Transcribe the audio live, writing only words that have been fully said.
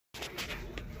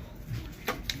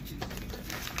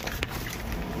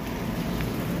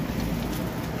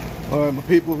All right, my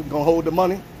people, we're gonna hold the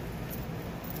money.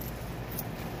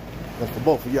 That's for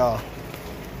both of y'all.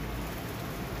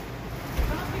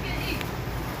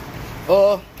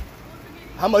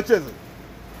 How much is it?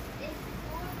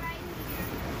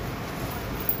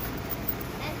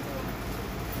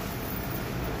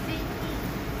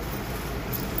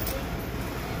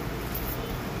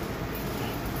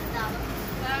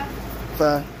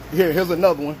 Fine. Here's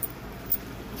another one.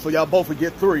 So y'all both will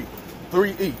get three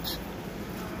each.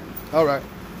 All right.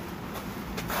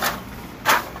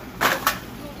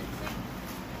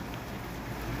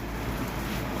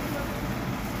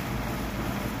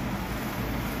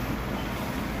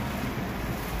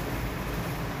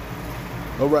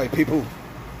 All right, people.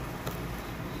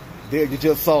 There you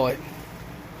just saw it.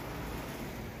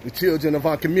 The children of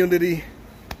our community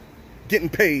getting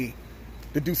paid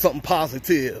to do something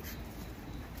positive.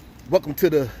 Welcome to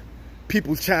the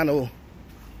People's Channel,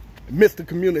 Mr.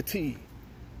 Community.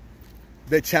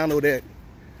 That channel that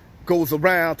goes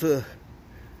around to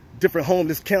different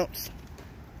homeless camps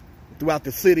throughout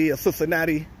the city of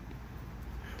Cincinnati.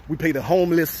 We pay the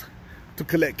homeless to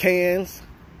collect cans.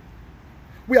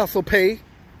 We also pay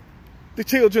the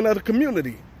children of the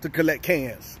community to collect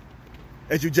cans,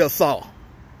 as you just saw.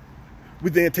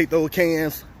 We then take those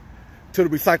cans to the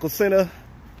recycle center,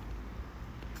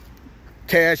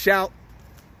 cash out,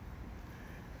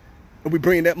 and we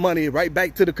bring that money right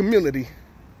back to the community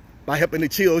by helping the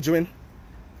children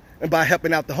and by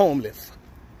helping out the homeless.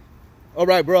 All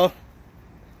right, bro.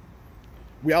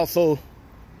 We also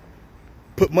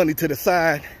put money to the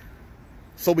side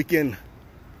so we can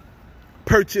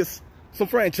purchase some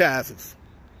franchises.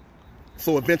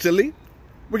 So eventually,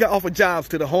 we're gonna offer jobs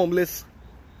to the homeless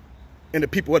and the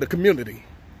people of the community.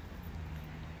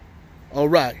 All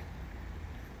right.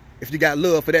 If you got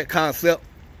love for that concept,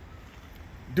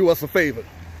 do us a favor.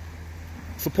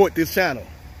 Support this channel.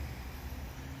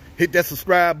 Hit that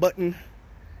subscribe button.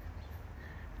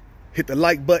 Hit the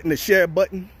like button, the share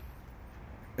button,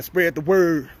 and spread the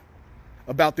word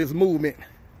about this movement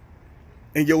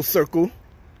in your circle.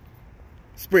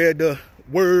 Spread the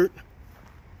word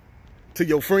to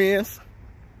your friends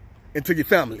and to your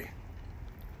family.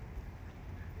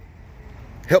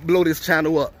 Help blow this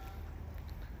channel up.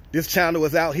 This channel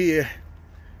is out here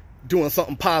doing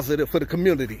something positive for the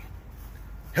community,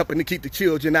 helping to keep the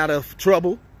children out of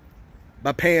trouble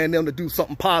by paying them to do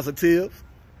something positive,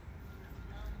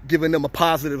 giving them a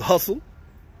positive hustle.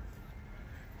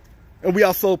 And we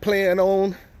also plan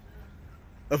on,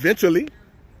 eventually,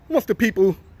 once the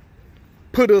people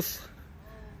put us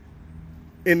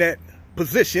in that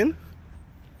position,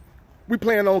 we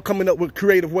plan on coming up with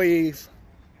creative ways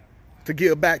to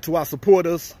give back to our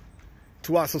supporters,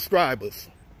 to our subscribers.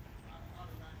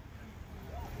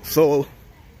 So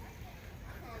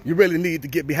you really need to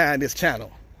get behind this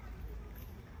channel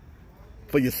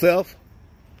for yourself,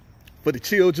 for the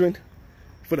children,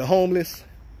 for the homeless,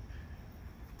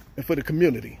 and for the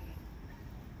community.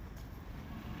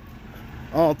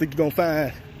 I don't think you're gonna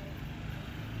find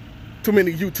too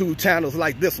many YouTube channels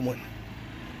like this one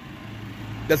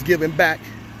that's giving back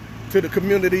to the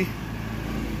community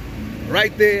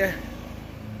right there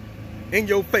in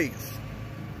your face,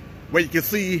 where you can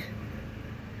see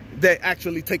that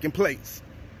actually taking place.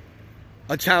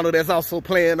 A channel that's also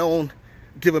planning on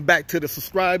giving back to the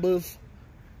subscribers,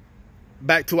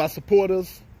 back to our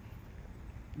supporters.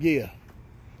 Yeah.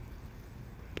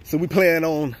 So we plan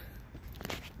on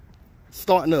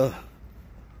starting a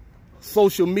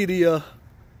social media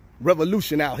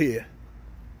revolution out here.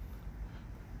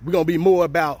 We're gonna be more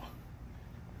about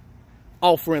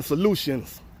offering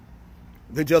solutions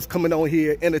than just coming on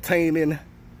here entertaining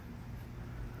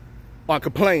or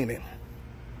complaining.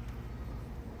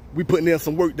 We putting in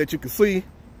some work that you can see,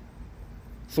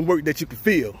 some work that you can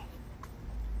feel.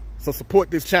 So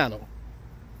support this channel.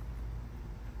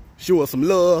 Show us some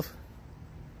love.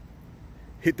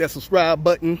 Hit that subscribe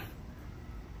button.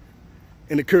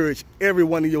 And encourage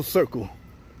everyone in your circle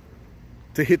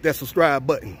to hit that subscribe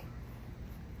button.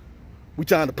 We're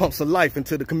trying to pump some life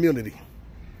into the community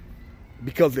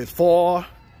because there's far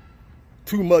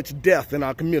too much death in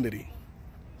our community.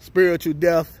 Spiritual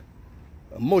death,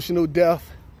 emotional death,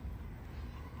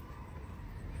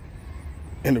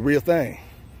 and the real thing,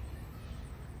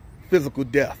 physical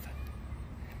death.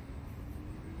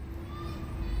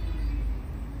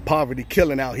 Poverty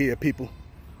killing out here, people.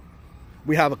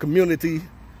 We have a community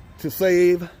to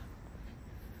save,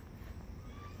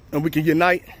 and we can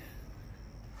unite,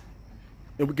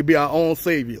 and we can be our own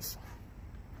saviors.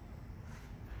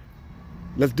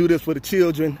 Let's do this for the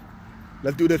children.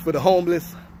 Let's do this for the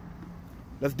homeless.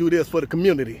 Let's do this for the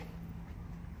community.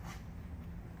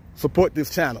 Support this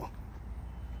channel.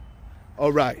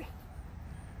 All right.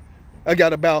 I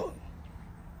got about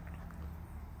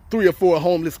 3 or 4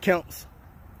 homeless counts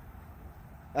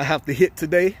I have to hit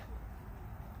today.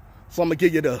 So I'm gonna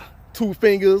give you the 2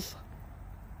 fingers,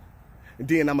 and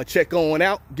then I'm gonna check on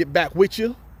out, get back with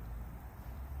you.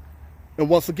 And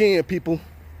once again, people,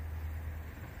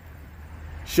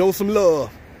 show some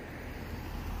love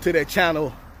to that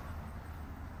channel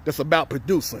that's about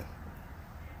producing.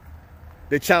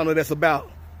 The channel that's about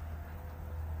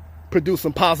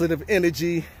producing positive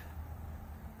energy.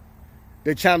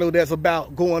 The channel that's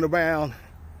about going around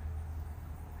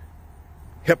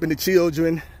helping the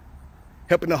children,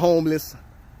 helping the homeless,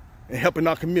 and helping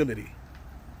our community.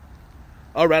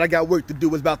 All right, I got work to do.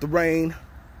 It's about to rain.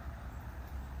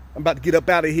 I'm about to get up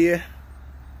out of here.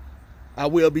 I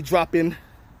will be dropping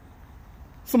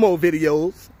some more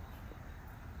videos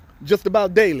just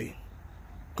about daily,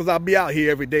 because I'll be out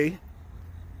here every day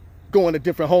going to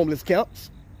different homeless camps.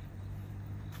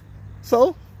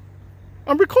 So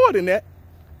I'm recording that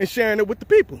and sharing it with the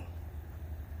people,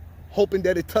 hoping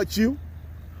that it touches you,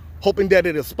 hoping that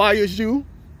it inspires you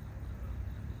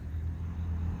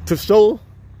to show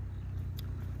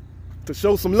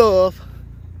some love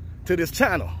to this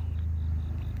channel.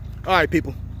 All right,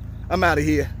 people, I'm out of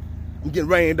here. I'm getting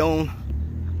rained on.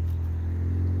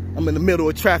 I'm in the middle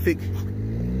of traffic,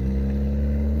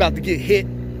 about to get hit.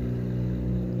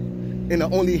 And the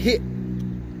only hit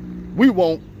we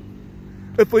want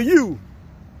is for you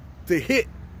to hit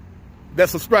that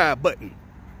subscribe button.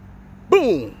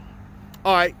 Boom.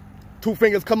 All right, 2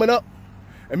 fingers coming up.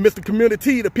 And Mr.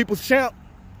 Community, the people's champ,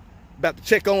 about to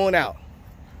check on out.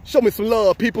 Show me some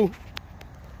love, people.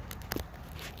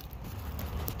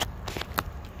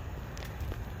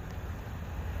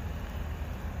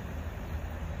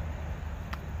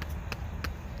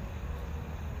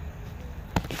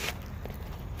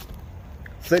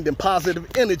 Sending positive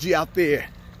energy out there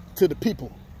to the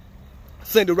people.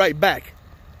 Send it right back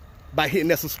by hitting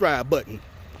that subscribe button.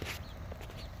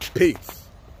 Peace.